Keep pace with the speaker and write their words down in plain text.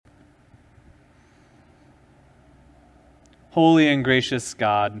Holy and gracious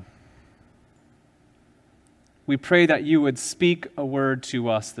God, we pray that you would speak a word to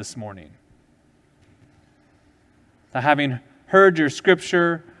us this morning. That having heard your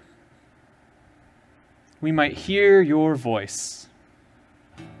scripture, we might hear your voice.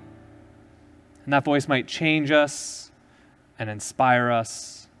 And that voice might change us and inspire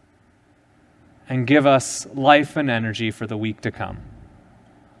us and give us life and energy for the week to come.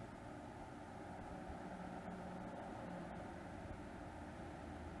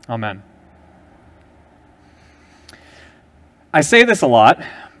 Amen. I say this a lot,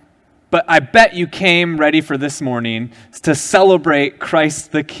 but I bet you came ready for this morning to celebrate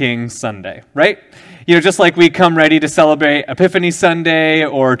Christ the King Sunday, right? You know, just like we come ready to celebrate Epiphany Sunday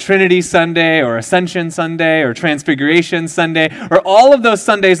or Trinity Sunday or Ascension Sunday or Transfiguration Sunday or all of those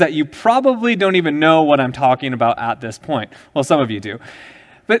Sundays that you probably don't even know what I'm talking about at this point. Well, some of you do.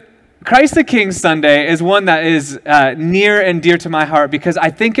 But Christ the King Sunday is one that is near and dear to my heart because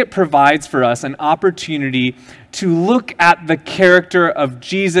I think it provides for us an opportunity to look at the character of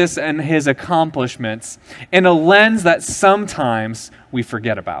Jesus and his accomplishments in a lens that sometimes we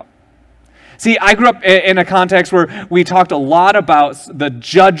forget about. See, I grew up in a context where we talked a lot about the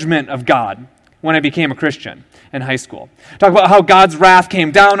judgment of God when I became a Christian in high school. Talk about how God's wrath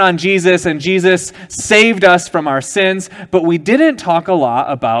came down on Jesus and Jesus saved us from our sins, but we didn't talk a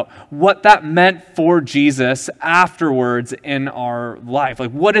lot about what that meant for Jesus afterwards in our life.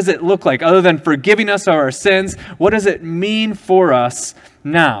 Like, what does it look like? Other than forgiving us of our sins, what does it mean for us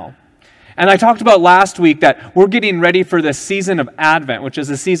now? And I talked about last week that we're getting ready for the season of Advent, which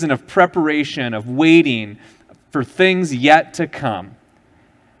is a season of preparation, of waiting for things yet to come.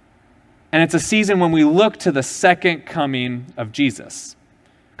 And it's a season when we look to the second coming of Jesus.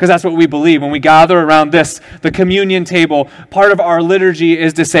 Because that's what we believe. When we gather around the communion table, part of our liturgy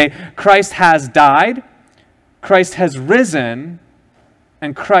is to say, Christ has died, Christ has risen,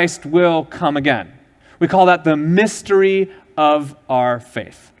 and Christ will come again. We call that the mystery of our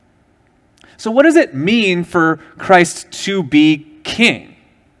faith. So what does it mean for Christ to be king?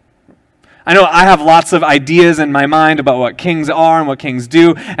 I know I have lots of ideas in my mind about what kings are and what kings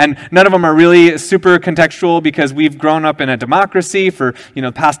do, and none of them are really super contextual because we've grown up in a democracy for,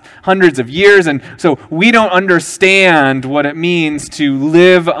 the past hundreds of years, and so we don't understand what it means to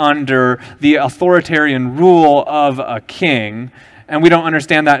live under the authoritarian rule of a king, and we don't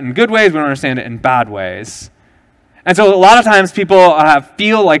understand that in good ways, we don't understand it in bad ways. And so a lot of times people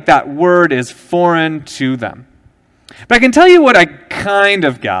feel like that word is foreign to them. But I can tell you what I kind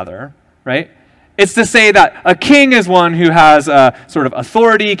of gather, right? It's to say that a king is one who has a sort of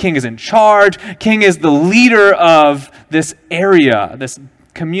authority, king is in charge, king is the leader of this area, this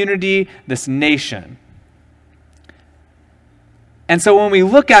community, this nation. And so when we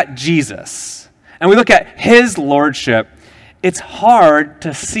look at Jesus and we look at his lordship, it's hard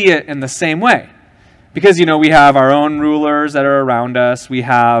to see it in the same way. Because, we have our own rulers that are around us. We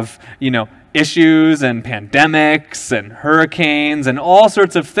have, issues and pandemics and hurricanes and all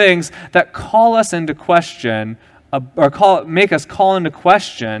sorts of things that call us into question make us call into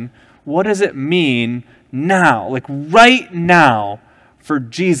question, what does it mean now, like right now, for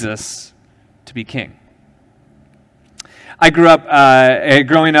Jesus to be king? I grew up,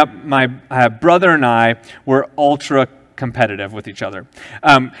 growing up, my brother and I were ultra competitive with each other.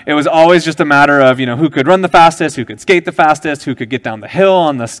 It was always just a matter of, who could run the fastest, who could skate the fastest, who could get down the hill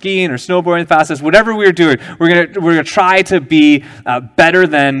on the skiing or snowboarding the fastest. Whatever we were doing, we're gonna try to be better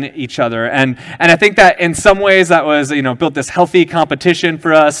than each other. And I think that in some ways that was, built this healthy competition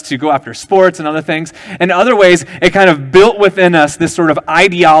for us to go after sports and other things. In other ways, it kind of built within us this sort of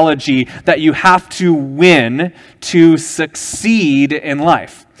ideology that you have to win to succeed in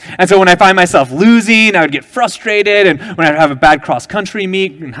life. And so when I find myself losing, I would get frustrated, and when I'd have a bad cross-country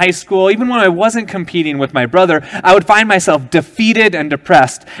meet in high school, even when I wasn't competing with my brother, I would find myself defeated and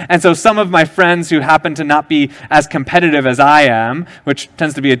depressed. And so some of my friends who happen to not be as competitive as I am, which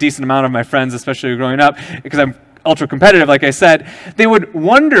tends to be a decent amount of my friends, especially growing up, because I'm ultra competitive, like I said, they would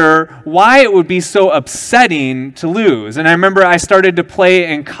wonder why it would be so upsetting to lose. And I remember I started to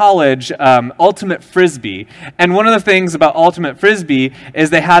play in college Ultimate Frisbee. And one of the things about Ultimate Frisbee is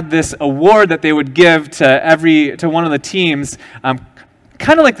they had this award that they would give to one of the teams,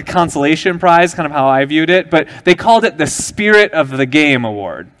 kind of like the consolation prize, kind of how I viewed it, but they called it the Spirit of the Game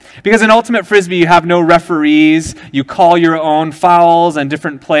Award. Because in Ultimate Frisbee, you have no referees, you call your own fouls and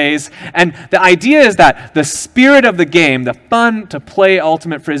different plays, and the idea is that the spirit of the game, the fun to play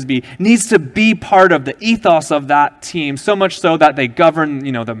Ultimate Frisbee, needs to be part of the ethos of that team, so much so that they govern,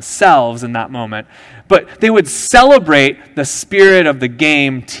 themselves in that moment. but they would celebrate the spirit of the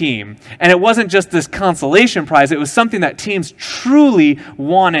game team. And it wasn't just this consolation prize, it was something that teams truly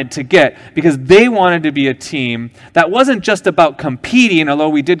wanted to get because they wanted to be a team that wasn't just about competing, although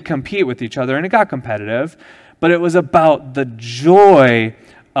we did compete with each other and it got competitive, but it was about the joy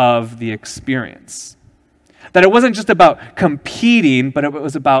of the experience. That it wasn't just about competing, but it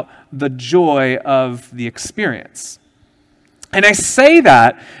was about the joy of the experience. And I say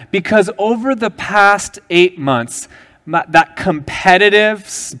that because over the past 8 months, that competitive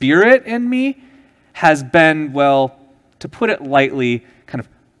spirit in me has been, well, to put it lightly, kind of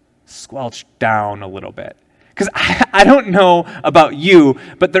squelched down a little bit. Because I don't know about you,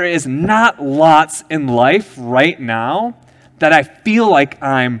 but there is not lots in life right now that I feel like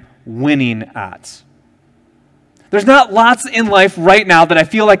I'm winning at. There's not lots in life right now that I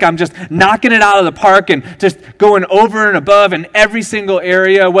feel like I'm just knocking it out of the park and just going over and above in every single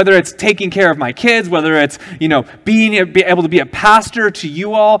area, whether it's taking care of my kids, whether it's, being able to be a pastor to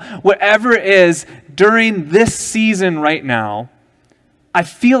you all, whatever it is, during this season right now, I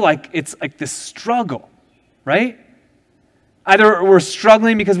feel like it's like this struggle, right? Either we're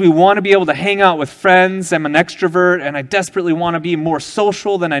struggling because we want to be able to hang out with friends. I'm an extrovert and I desperately want to be more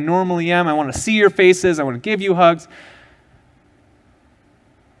social than I normally am. I want to see your faces. I want to give you hugs.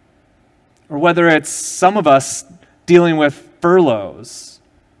 Or whether it's some of us dealing with furloughs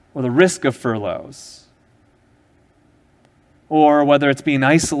or the risk of furloughs. Or whether it's being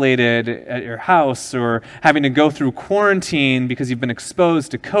isolated at your house or having to go through quarantine because you've been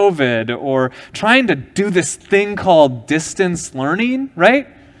exposed to COVID or trying to do this thing called distance learning, right?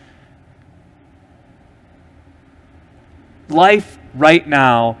 Life right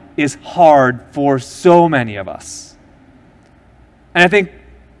now is hard for so many of us. And I think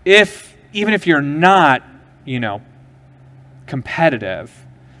even if you're not, competitive,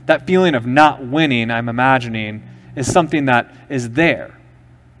 that feeling of not winning, I'm imagining, is something that is there.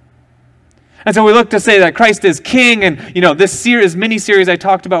 And so we look to say that Christ is King, and this mini-series I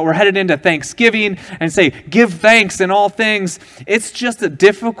talked about, we're headed into Thanksgiving, and say, give thanks in all things. It's just a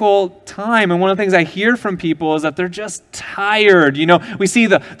difficult time, and one of the things I hear from people is that they're just tired. We see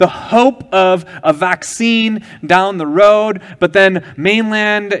the hope of a vaccine down the road, but then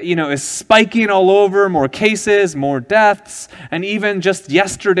mainland, is spiking all over, more cases, more deaths, and even just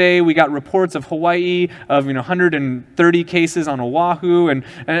yesterday we got reports of Hawaii of 130 cases on Oahu,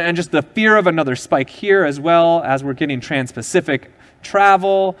 and just the fear of another spike here as well as we're getting trans-Pacific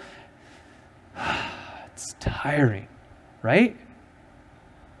travel. It's tiring, right?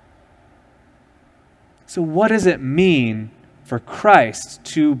 So what does it mean for Christ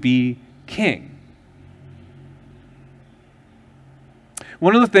to be King?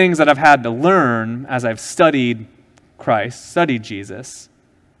 One of the things that I've had to learn as I've studied Christ, studied Jesus,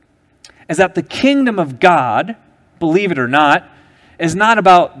 is that the kingdom of God, believe it or not, is not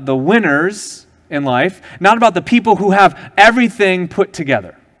about the winners in life, not about the people who have everything put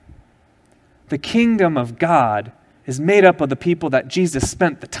together. The kingdom of God is made up of the people that Jesus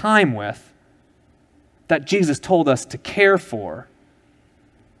spent the time with, that Jesus told us to care for,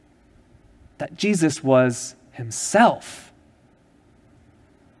 that Jesus was himself.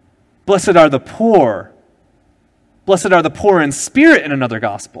 Blessed are the poor. Blessed are the poor in spirit in another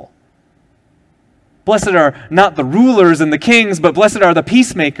gospel. Blessed are not the rulers and the kings, but blessed are the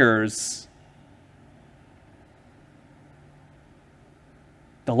peacemakers.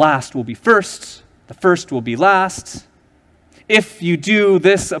 The last will be first, the first will be last. If you do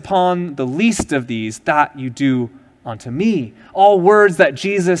this upon the least of these, that you do unto me. All words that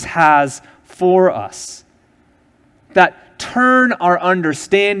Jesus has for us that turn our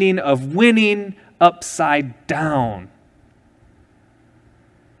understanding of winning upside down.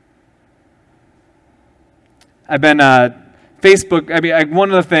 I've been Facebook.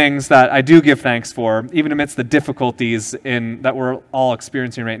 One of the things that I do give thanks for, even amidst the difficulties that we're all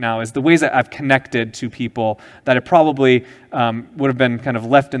experiencing right now, is the ways that I've connected to people that it probably would have been kind of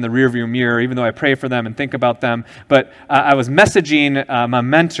left in the rearview mirror, even though I pray for them and think about them. But I was messaging my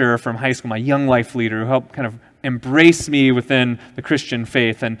mentor from high school, my young life leader, who helped kind of embrace me within the Christian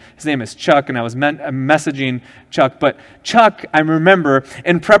faith, and his name is Chuck, and I was messaging Chuck. But Chuck, I remember,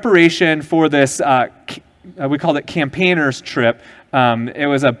 in preparation for this we called it campaigners trip. It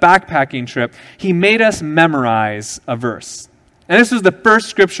was a backpacking trip. He made us memorize a verse. And this was the first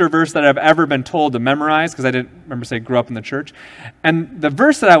scripture verse that I've ever been told to memorize, because I didn't remember, grew up in the church. And the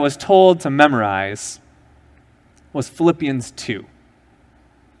verse that I was told to memorize was Philippians 2,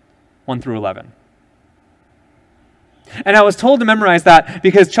 1 through 11. And I was told to memorize that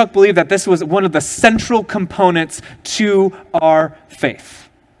because Chuck believed that this was one of the central components to our faith.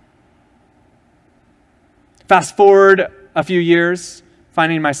 Fast forward a few years,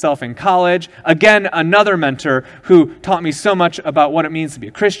 finding myself in college. Again, another mentor who taught me so much about what it means to be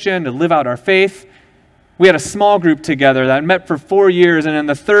a Christian, to live out our faith. We had a small group together that met for 4 years, and in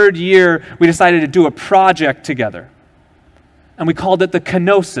the 3rd year, we decided to do a project together. And we called it the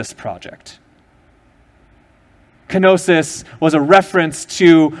Kenosis Project. Kenosis was a reference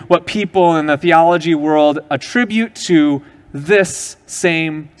to what people in the theology world attribute to this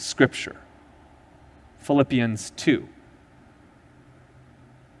same scripture, Philippians 2.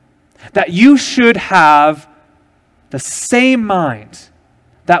 That you should have the same mind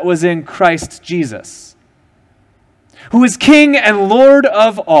that was in Christ Jesus, who is King and Lord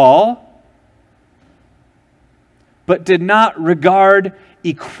of all, but did not regard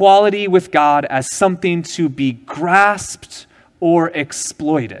equality with God as something to be grasped or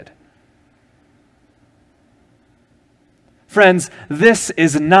exploited. Friends, this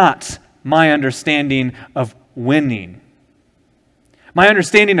is not my understanding of winning. My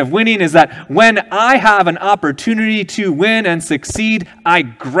understanding of winning is that when I have an opportunity to win and succeed, I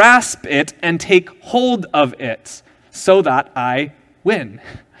grasp it and take hold of it so that I win.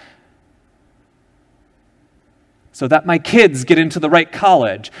 So that my kids get into the right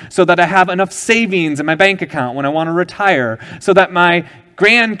college, so that I have enough savings in my bank account when I want to retire, so that my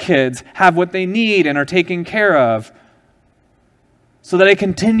grandkids have what they need and are taken care of, so that I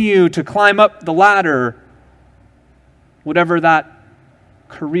continue to climb up the ladder, whatever that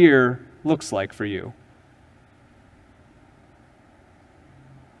career looks like for you.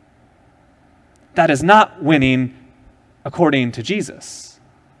 That is not winning according to Jesus.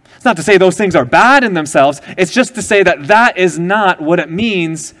 It's not to say those things are bad in themselves. It's just to say that that is not what it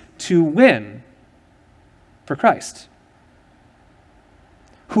means to win for Christ,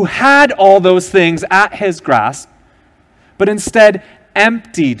 who had all those things at his grasp, but instead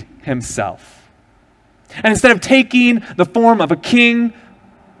emptied himself. And instead of taking the form of a king,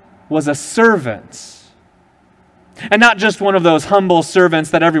 was a servant. And not just one of those humble servants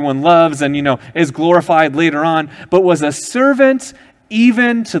that everyone loves and, is glorified later on, but was a servant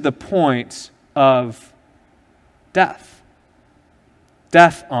even to the point of death.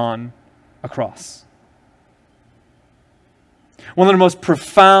 Death on a cross. One of the most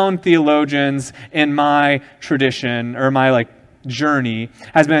profound theologians in my tradition, or my journey,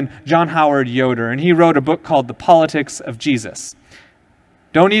 has been John Howard Yoder, and he wrote a book called The Politics of Jesus.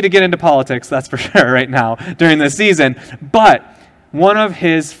 Don't need to get into politics, that's for sure, right now, during this season, but one of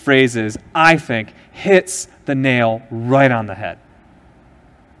his phrases, I think, hits the nail right on the head.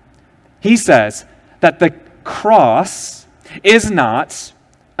 He says that the cross is not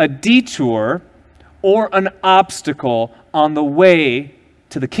a detour or an obstacle on the way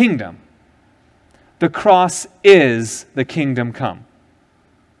to the kingdom. The cross is the kingdom come.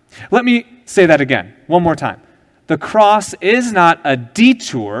 Let me say that again, one more time. The cross is not a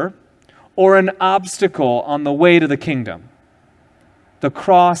detour or an obstacle on the way to the kingdom. The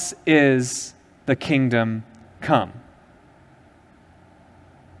cross is the kingdom come.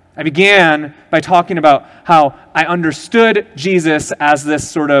 I began by talking about how I understood Jesus as this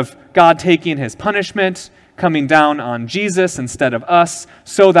sort of God taking his punishment, coming down on Jesus instead of us,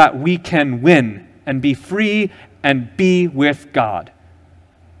 so that we can win and be free and be with God.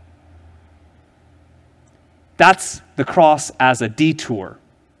 That's the cross as a detour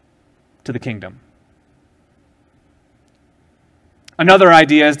to the kingdom. Another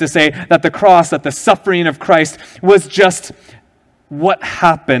idea is to say that the cross, that the suffering of Christ was just what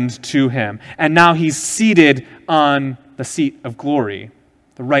happened to him. And now he's seated on the seat of glory,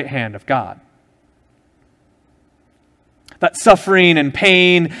 the right hand of God. That suffering and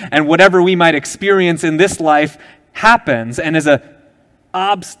pain and whatever we might experience in this life happens and is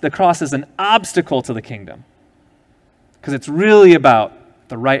the cross is an obstacle to the kingdom. Because it's really about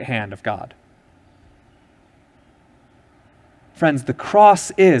the right hand of God. Friends, the cross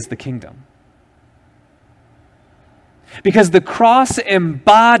is the kingdom. Because the cross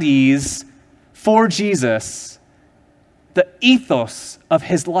embodies for Jesus the ethos of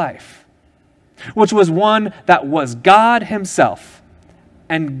his life, which was one that was God himself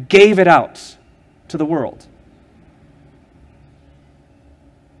and gave it out to the world.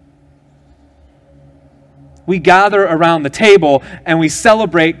 We gather around the table and we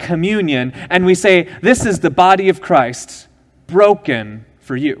celebrate communion and we say, this is the body of Christ broken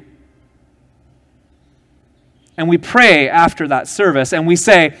for you. And we pray after that service and we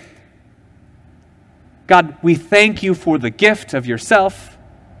say, God, we thank you for the gift of yourself.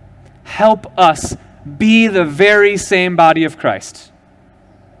 Help us be the very same body of Christ,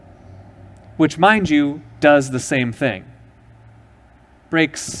 which, mind you, does the same thing.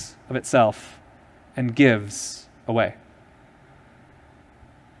 Breaks of itself and gives away.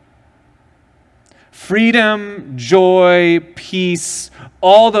 Freedom, joy, peace,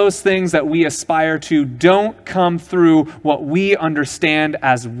 all those things that we aspire to don't come through what we understand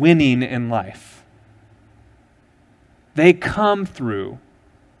as winning in life. They come through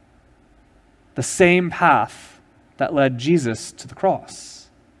the same path that led Jesus to the cross.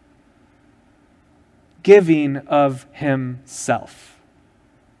 Giving of himself.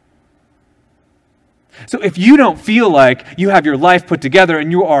 So if you don't feel like you have your life put together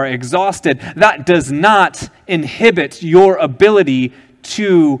and you are exhausted, that does not inhibit your ability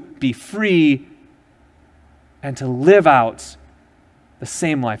to be free and to live out the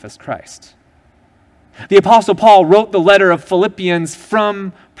same life as Christ. The Apostle Paul wrote the letter of Philippians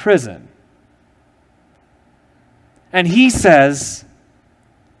from prison. And he says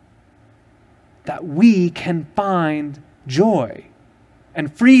that we can find joy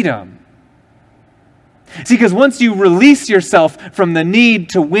and freedom. See, because once you release yourself from the need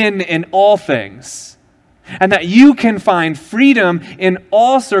to win in all things, and that you can find freedom in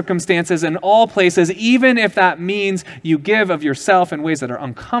all circumstances and all places, even if that means you give of yourself in ways that are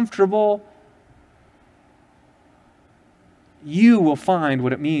uncomfortable, you will find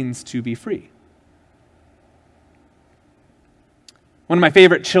what it means to be free. One of my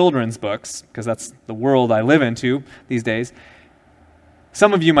favorite children's books, because that's the world I live into these days,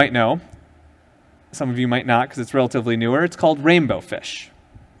 some of you might know, some of you might not because it's relatively newer. It's called Rainbow Fish.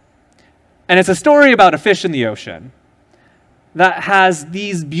 And it's a story about a fish in the ocean that has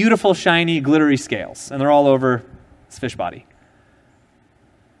these beautiful, shiny, glittery scales, and they're all over its fish body.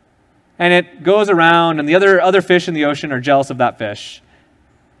 And it goes around, and the other fish in the ocean are jealous of that fish.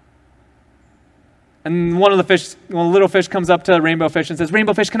 And one of the little fish comes up to Rainbow Fish and says,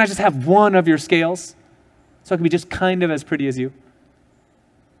 "Rainbow Fish, can I just have one of your scales so I can be just kind of as pretty as you?"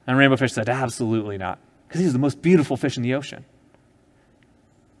 And Rainbow Fish said, "Absolutely not, because he's the most beautiful fish in the ocean."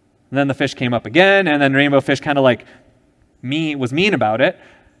 And then the fish came up again, and then Rainbow Fish kind of was mean about it.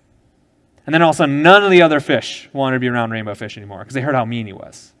 And then all of a sudden, none of the other fish wanted to be around Rainbow Fish anymore because they heard how mean he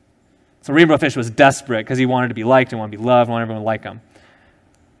was. So Rainbow Fish was desperate because he wanted to be liked and wanted to be loved, wanted everyone to like him.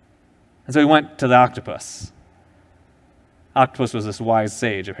 And so he went to the octopus. Octopus was this wise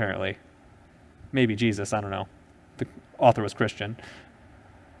sage, apparently. Maybe Jesus, I don't know. The author was Christian.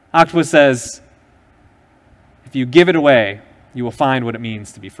 Octopus says, if you give it away, you will find what it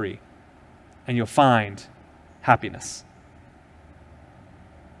means to be free. And you'll find happiness.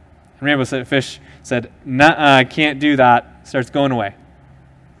 And Rainbow Fish said, "Nuh-uh, I can't do that." Starts going away.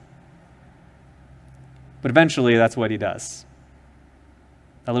 But eventually, that's what he does.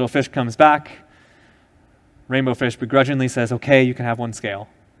 That little fish comes back. Rainbow Fish begrudgingly says, "Okay, you can have one scale."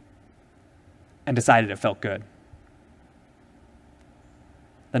 And decided it felt good.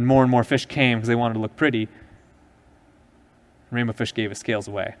 Then more and more fish came because they wanted to look pretty. Rainbow Fish gave his scales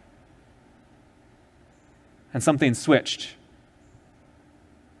away. And something switched.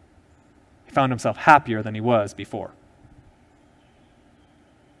 He found himself happier than he was before.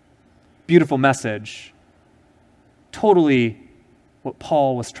 Beautiful message. Totally what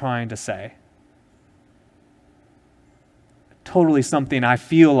Paul was trying to say. Totally something I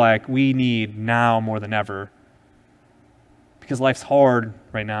feel like we need now more than ever. Because life's hard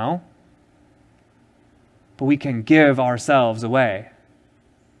right now. But we can give ourselves away.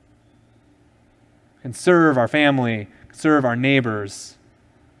 We can serve our family, serve our neighbors.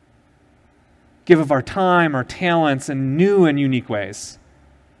 Give of our time, our talents in new and unique ways.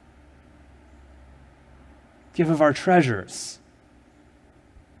 Give of our treasures.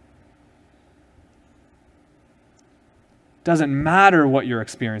 Doesn't matter what you're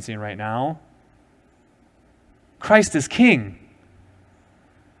experiencing right now. Christ is King.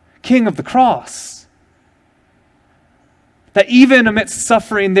 King of the cross. That even amidst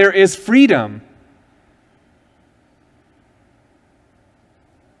suffering there is freedom.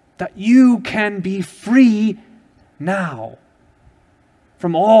 That you can be free now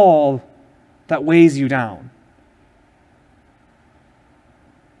from all that weighs you down.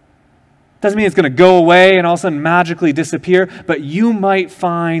 Doesn't mean it's going to go away and all of a sudden magically disappear, but you might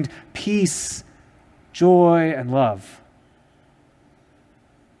find peace, joy, and love.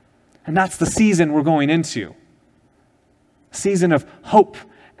 And that's the season we're going into. A season of hope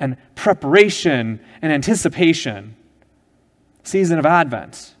and preparation and anticipation. A season of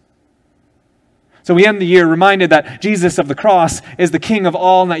Advent. So we end the year reminded that Jesus of the cross is the King of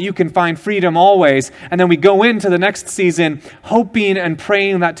all and that you can find freedom always. And then we go into the next season hoping and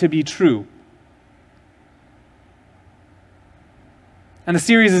praying that to be true. And the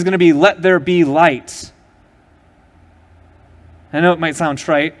series is going to be Let There Be Light. I know it might sound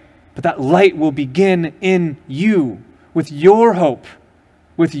trite, But that light will begin in you with your hope,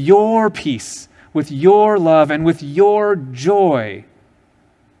 with your peace, with your love, and with your joy.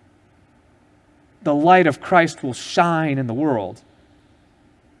 The light of Christ will shine in the world.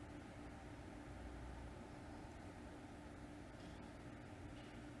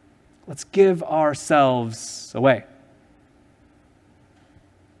 Let's give ourselves away.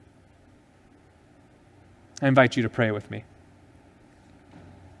 I invite you to pray with me.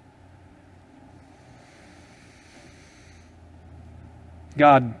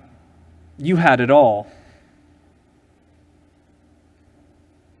 God, you had it all.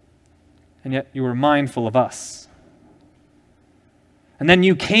 And yet you were mindful of us. And then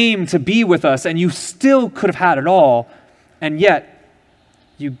you came to be with us, and you still could have had it all, and yet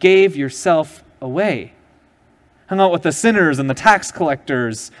you gave yourself away. Hung out with the sinners and the tax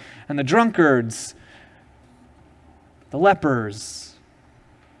collectors and the drunkards, the lepers.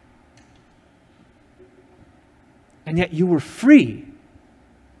 And yet you were free.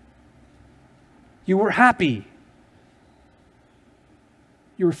 You were happy.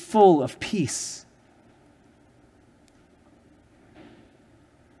 You were full of peace.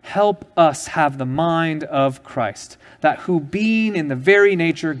 Help us have the mind of Christ, that who being in the very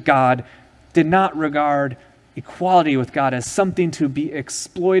nature God, did not regard equality with God as something to be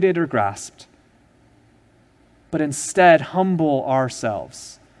exploited or grasped, but instead humble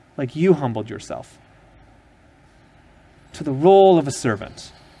ourselves, like you humbled yourself, to the role of a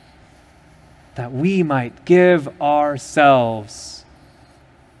servant, that we might give ourselves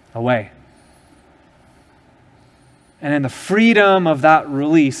away. And in the freedom of that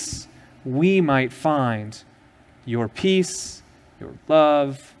release, we might find your peace, your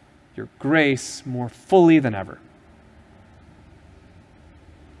love, your grace more fully than ever.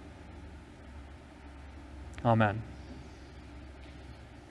 Amen.